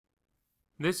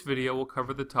This video will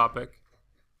cover the topic,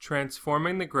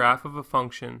 transforming the graph of a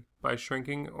function by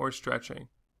shrinking or stretching.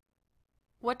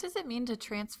 What does it mean to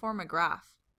transform a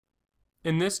graph?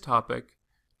 In this topic,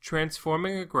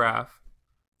 transforming a graph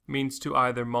means to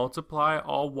either multiply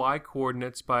all y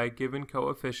coordinates by a given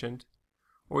coefficient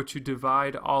or to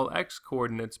divide all x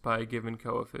coordinates by a given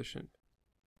coefficient.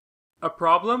 A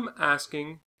problem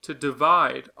asking to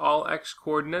divide all x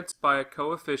coordinates by a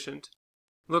coefficient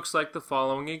looks like the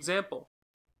following example.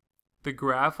 The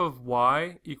graph of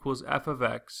y equals f of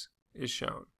x is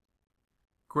shown.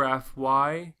 Graph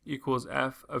y equals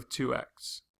f of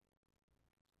 2x.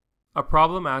 A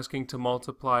problem asking to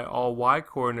multiply all y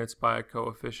coordinates by a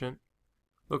coefficient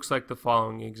looks like the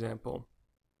following example.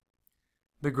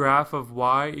 The graph of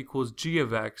y equals g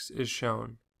of x is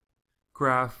shown.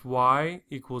 Graph y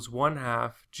equals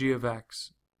 1/2 g of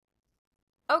x.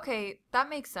 Okay, that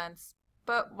makes sense.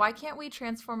 But why can't we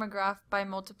transform a graph by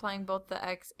multiplying both the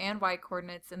x and y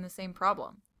coordinates in the same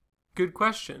problem? Good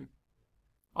question.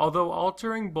 Although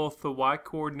altering both the y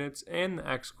coordinates and the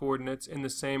x coordinates in the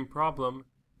same problem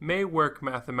may work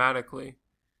mathematically,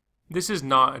 this is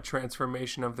not a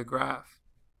transformation of the graph.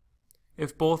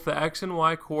 If both the x and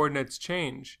y coordinates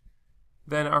change,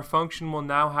 then our function will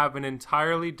now have an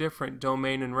entirely different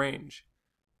domain and range.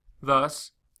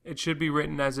 Thus, it should be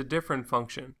written as a different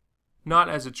function, not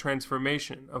as a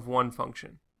transformation of one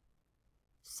function.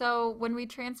 So, when we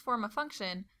transform a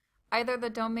function, either the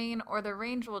domain or the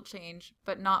range will change,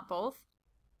 but not both?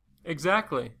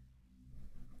 Exactly.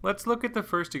 Let's look at the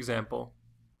first example,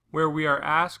 where we are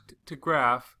asked to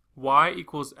graph y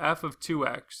equals f of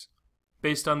 2x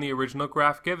based on the original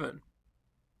graph given.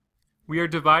 We are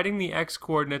dividing the x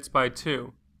coordinates by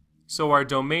 2, so our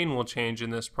domain will change in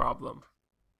this problem.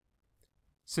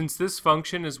 Since this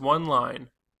function is one line,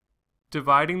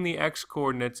 dividing the x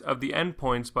coordinates of the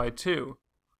endpoints by 2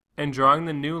 and drawing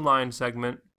the new line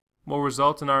segment will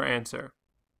result in our answer.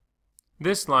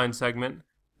 This line segment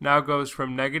now goes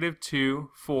from -2,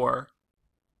 4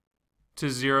 to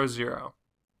 0, 0.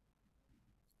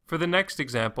 For the next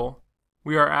example,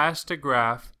 we are asked to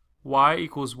graph y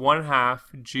equals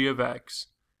 1/2 g of x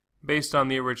based on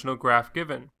the original graph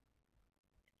given.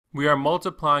 We are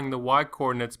multiplying the y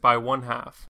coordinates by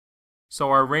 1/2, so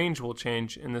our range will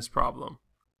change in this problem.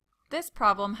 This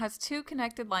problem has two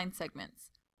connected line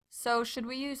segments. So, should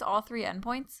we use all three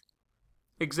endpoints?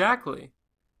 Exactly.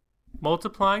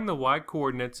 Multiplying the y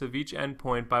coordinates of each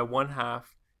endpoint by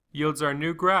 1/2 yields our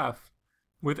new graph,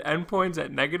 with endpoints at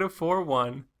 -4,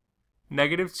 1,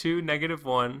 -2,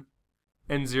 -1,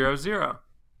 and 0, 0.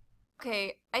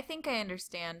 Okay, I think I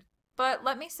understand, but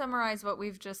let me summarize what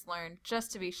we've just learned,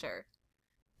 just to be sure.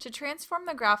 To transform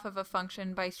the graph of a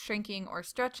function by shrinking or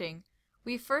stretching,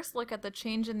 we first look at the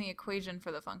change in the equation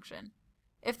for the function.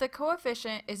 If the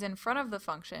coefficient is in front of the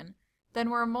function, then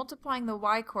we're multiplying the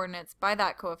y coordinates by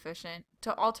that coefficient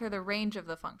to alter the range of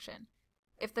the function.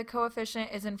 If the coefficient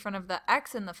is in front of the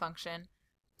x in the function,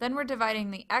 then we're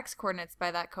dividing the x coordinates by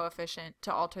that coefficient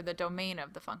to alter the domain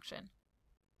of the function.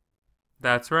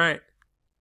 That's right.